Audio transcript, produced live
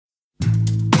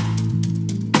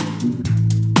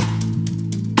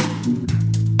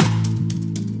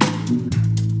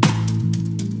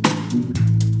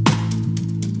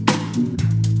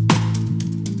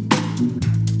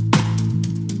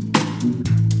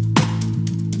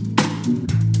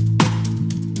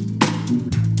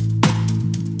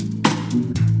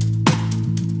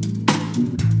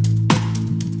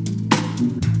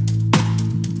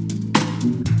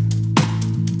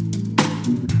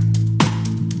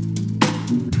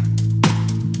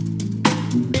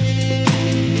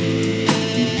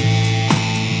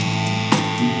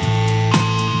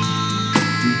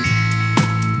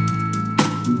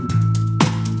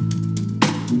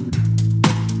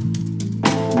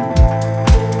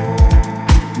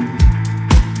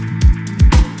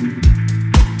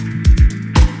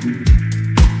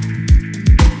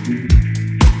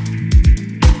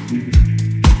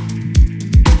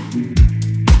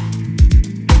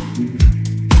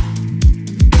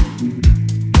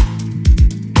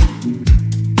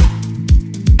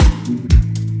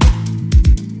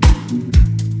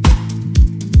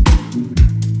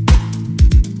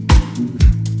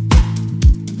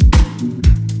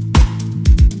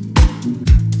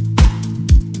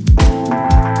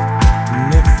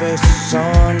It's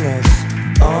honest,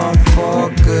 all for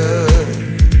good.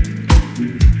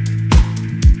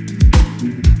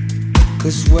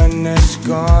 'Cause when it's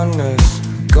gone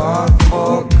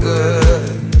for good.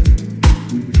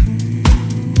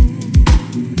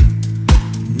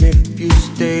 And if you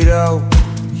stayed out,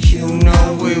 you know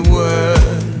we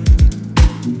would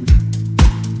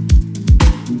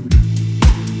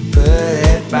put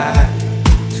it back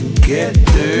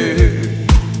together.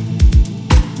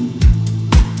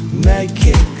 Make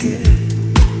it good.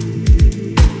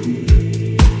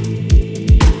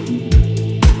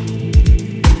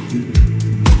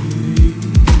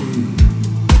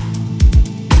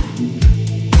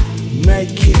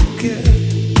 Make it good.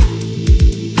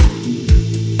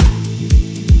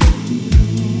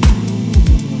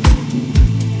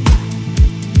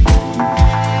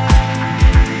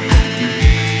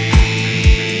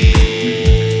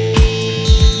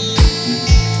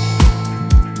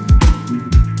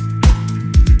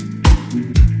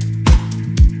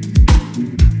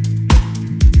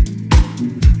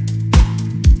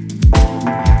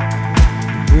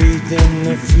 Breathe in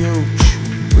the future,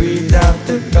 breathe out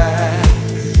the past.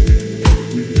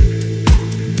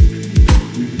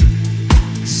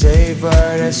 Savor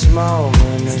this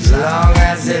moment as long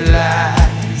as it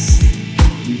lasts.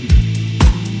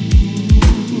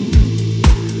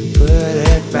 Put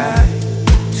it back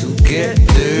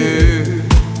together.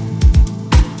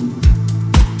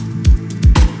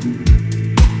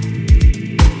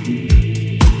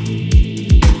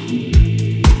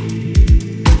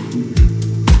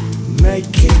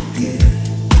 Make it good.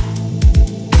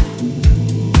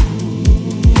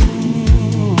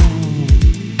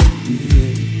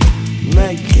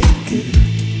 Make it good.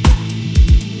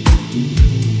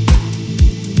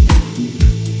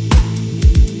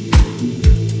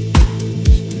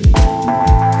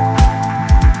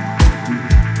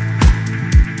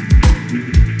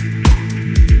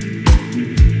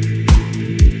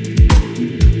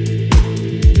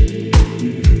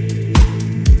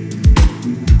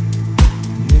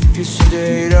 If you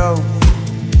stayed out,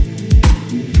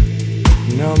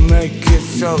 and I'll make it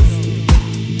so.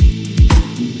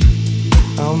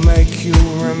 I'll make you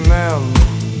remember,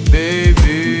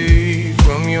 baby,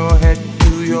 from your head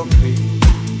to your feet.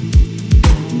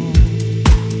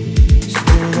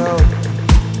 Stayed out,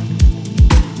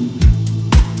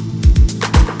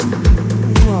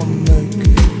 I'll make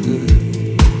it good.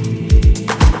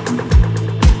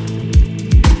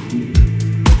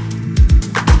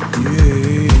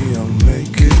 Yeah, I'll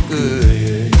make it good,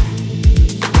 yeah.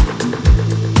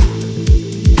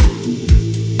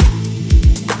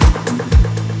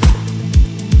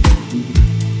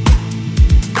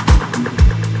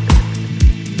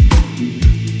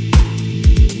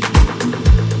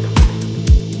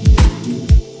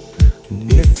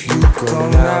 And if you go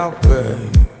now,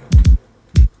 babe,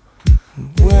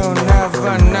 we'll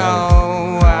never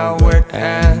know how it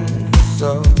ends, so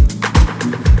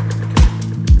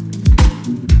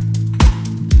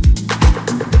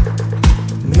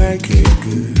make it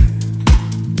good.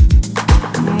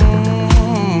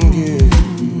 Yeah.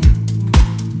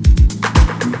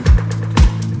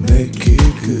 Make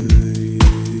it good. Yeah.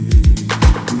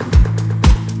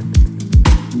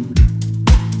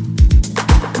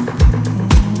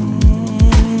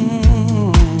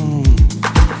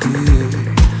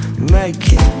 Make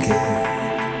it good.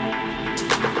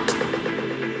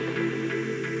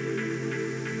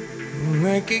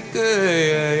 Make it good,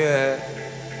 yeah, yeah.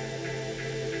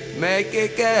 Make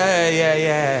it good, yeah,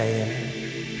 yeah, yeah.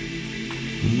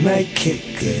 Make it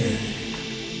good.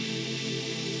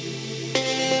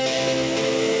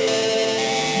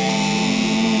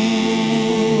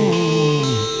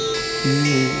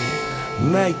 Yeah,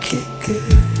 make it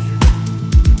good.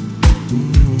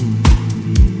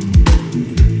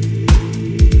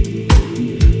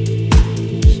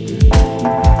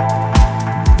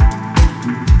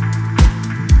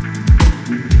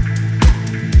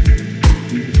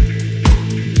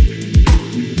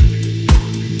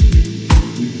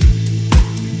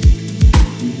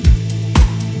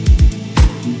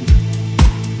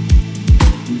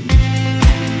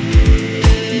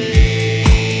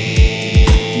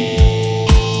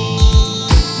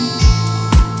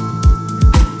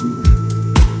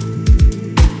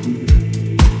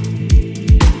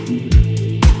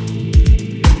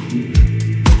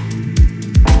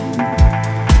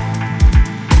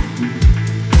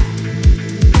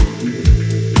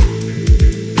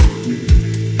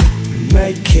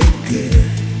 Make it good.